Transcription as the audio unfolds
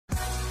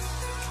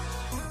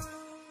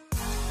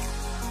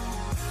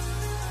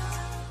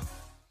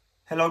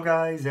Hello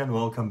guys and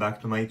welcome back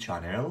to my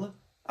channel.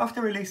 After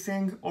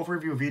releasing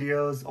overview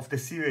videos of the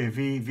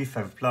CUAV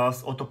V5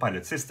 Plus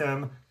AutoPilot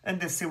system and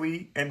the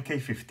SIYI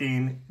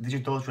MK15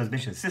 digital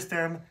transmission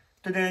system,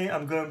 today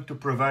I'm going to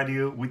provide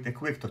you with a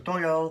quick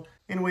tutorial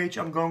in which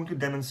I'm going to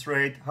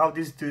demonstrate how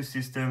these two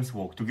systems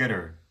work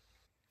together.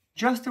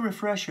 Just to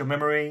refresh your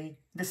memory,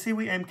 the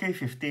SIYI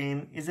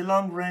MK15 is a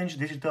long-range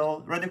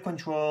digital radio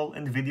control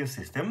and video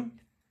system.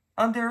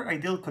 Under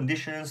ideal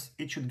conditions,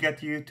 it should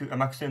get you to a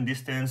maximum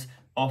distance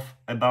of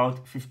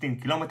about 15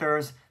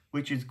 kilometers,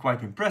 which is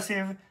quite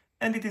impressive,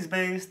 and it is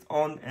based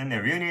on an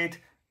air unit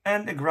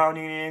and a ground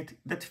unit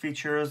that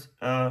features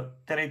a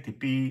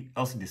 1080p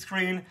LCD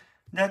screen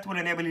that will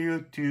enable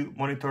you to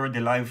monitor the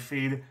live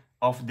feed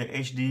of the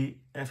HD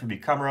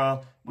FPV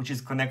camera, which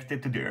is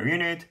connected to the air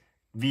unit,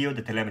 view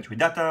the telemetry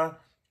data,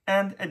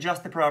 and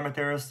adjust the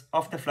parameters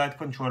of the flight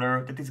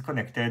controller that is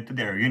connected to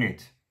the air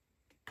unit.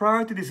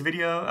 Prior to this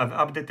video, I've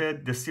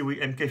updated the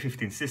SIYI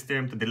MK15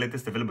 system to the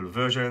latest available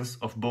versions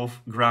of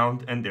both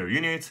ground and air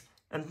units,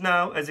 and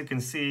now, as you can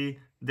see,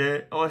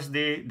 the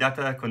OSD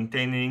data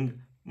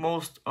containing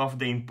most of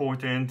the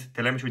important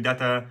telemetry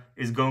data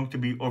is going to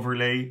be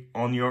overlaid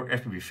on your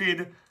FPV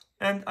feed,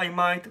 and I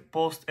might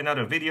post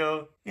another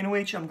video in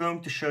which I'm going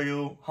to show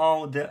you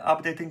how the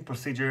updating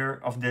procedure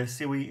of the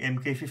SIYI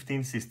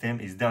MK15 system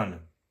is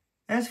done.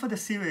 As for the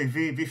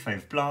CUAV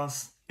V5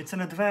 Plus, it's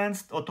an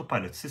advanced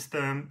AutoPilot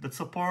system that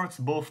supports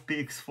both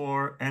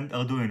PX4 and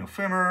Arduino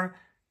firmware,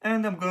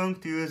 and I'm going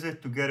to use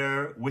it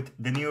together with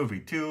the new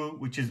V2,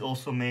 which is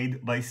also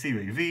made by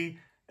CUAV,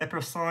 a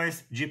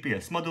precise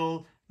GPS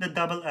module that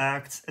double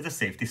acts as a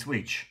safety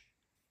switch.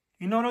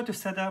 In order to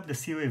set up the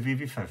CUAV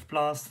V5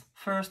 Plus,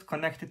 first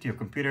connect it to your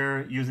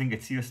computer using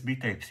its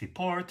USB Type-C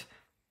port,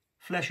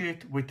 flash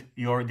it with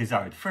your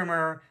desired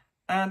firmware,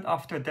 and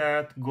after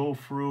that go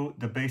through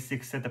the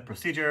basic setup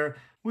procedure,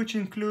 which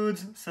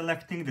includes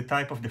selecting the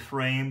type of the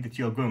frame that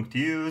you're going to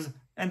use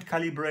and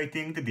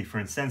calibrating the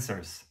different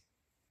sensors.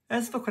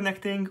 As for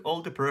connecting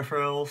all the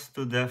peripherals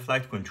to the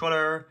flight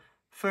controller,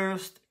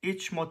 first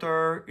each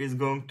motor is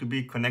going to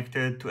be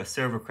connected to a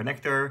servo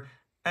connector,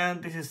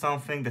 and this is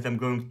something that I'm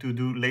going to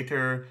do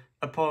later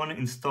upon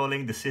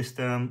installing the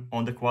system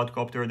on the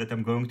quadcopter that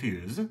I'm going to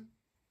use.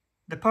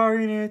 The power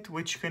unit,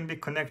 which can be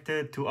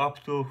connected to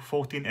up to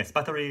 14S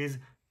batteries,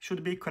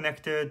 should be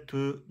connected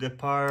to the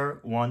Power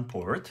 1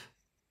 port,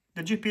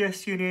 the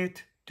GPS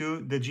unit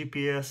to the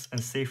GPS and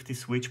safety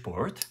switch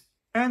port,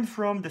 and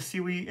from the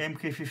SIYI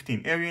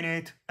MK15 air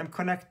unit, I'm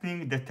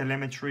connecting the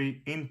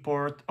telemetry in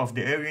port of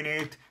the air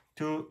unit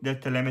to the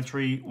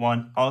telemetry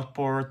 1 out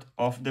port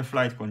of the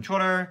flight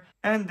controller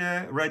and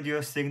the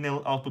radio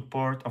signal output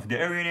port of the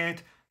air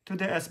unit to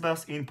the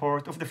S-bus in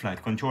port of the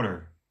flight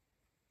controller.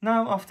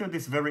 Now, after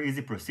this very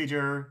easy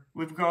procedure,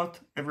 we've got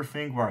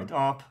everything wired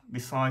up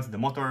besides the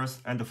motors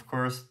and of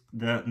course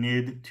the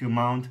need to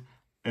mount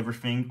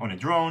everything on a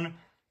drone.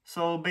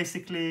 So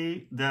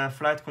basically the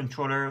flight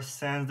controller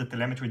sends the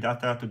telemetry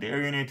data to the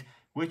air unit,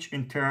 which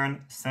in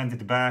turn sends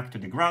it back to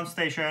the ground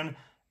station,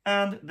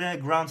 and the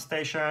ground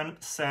station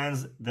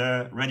sends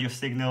the radio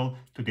signal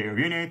to the air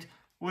unit,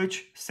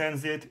 which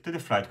sends it to the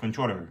flight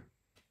controller.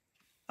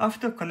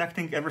 After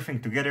connecting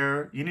everything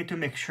together, you need to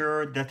make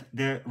sure that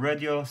the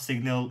radio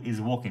signal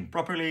is working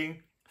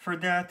properly. For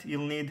that,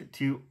 you'll need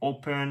to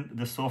open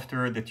the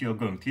software that you're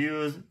going to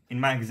use. In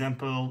my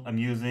example, I'm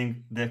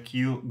using the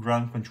Q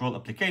ground control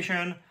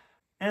application.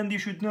 And you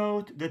should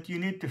note that you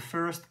need to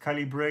first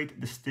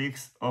calibrate the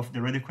sticks of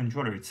the radio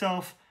controller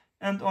itself,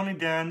 and only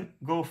then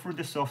go through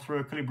the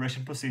software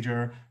calibration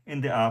procedure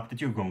in the app that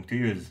you're going to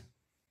use.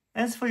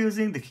 As for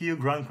using the Q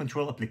ground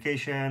control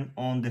application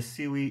on the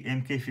SIYI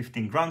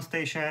MK15 ground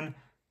station,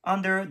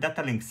 under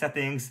data link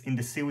settings in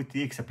the SIYI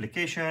TX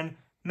application,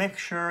 make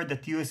sure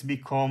that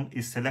USB COM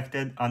is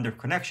selected under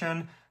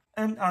connection,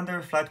 and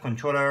under flight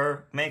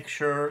controller, make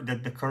sure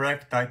that the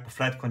correct type of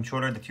flight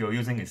controller that you're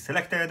using is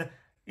selected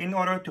in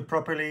order to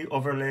properly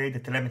overlay the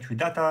telemetry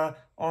data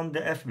on the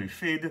FPV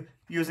feed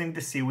using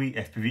the SIYI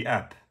FPV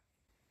app.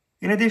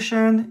 In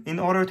addition, in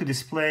order to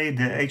display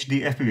the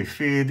HD FPV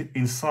feed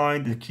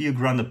inside the Q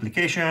ground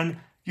application,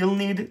 you'll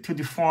need to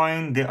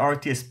define the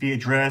RTSP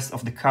address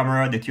of the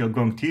camera that you're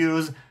going to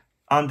use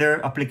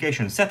under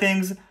application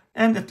settings,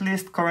 and at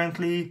least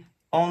currently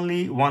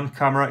only one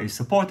camera is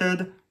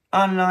supported,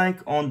 unlike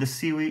on the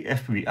SIYI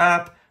FPV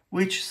app,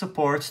 which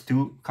supports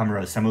two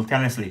cameras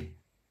simultaneously.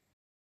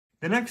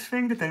 The next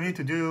thing that I need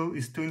to do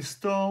is to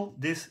install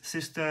this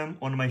system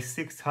on my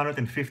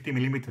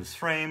 650mm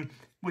frame,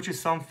 which is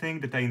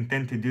something that I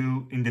intend to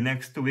do in the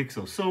next 2 weeks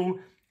or so,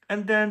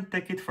 and then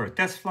take it for a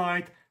test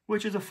flight,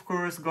 which is of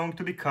course going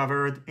to be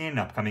covered in an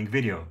upcoming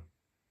video.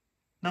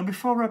 Now,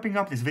 before wrapping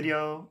up this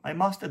video, I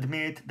must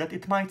admit that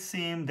it might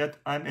seem that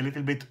I'm a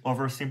little bit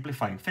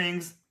oversimplifying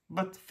things,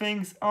 but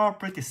things are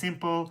pretty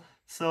simple,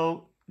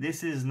 so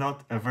this is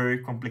not a very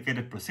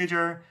complicated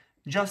procedure.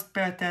 Just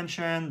pay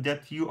attention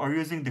that you are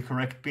using the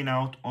correct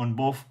pinout on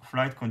both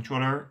flight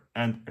controller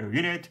and air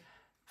unit.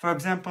 For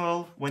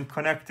example, when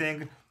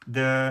connecting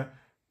the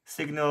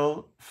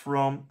signal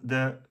from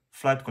the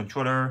flight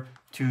controller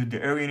to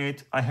the air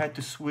unit, I had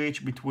to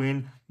switch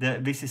between the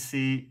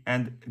VCC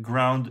and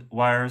ground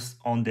wires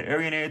on the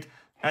air unit,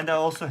 and I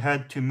also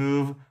had to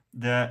move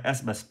the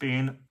S-bus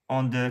pin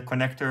on the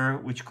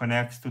connector which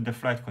connects to the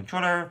flight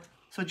controller.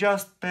 So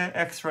just pay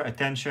extra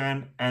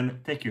attention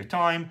and take your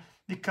time,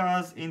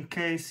 because in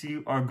case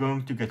you are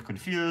going to get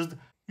confused,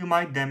 you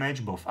might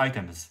damage both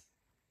items.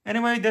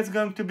 Anyway, that's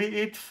going to be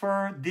it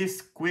for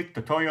this quick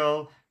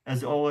tutorial.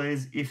 As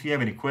always, if you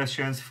have any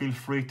questions, feel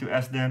free to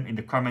ask them in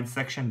the comment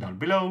section down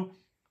below.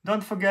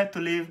 Don't forget to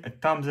leave a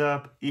thumbs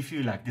up if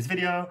you like this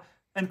video,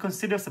 and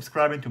consider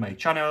subscribing to my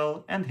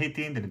channel and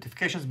hitting the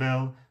notifications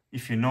bell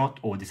if you're not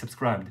already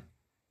subscribed.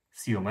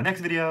 See you on my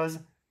next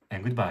videos,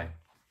 and goodbye.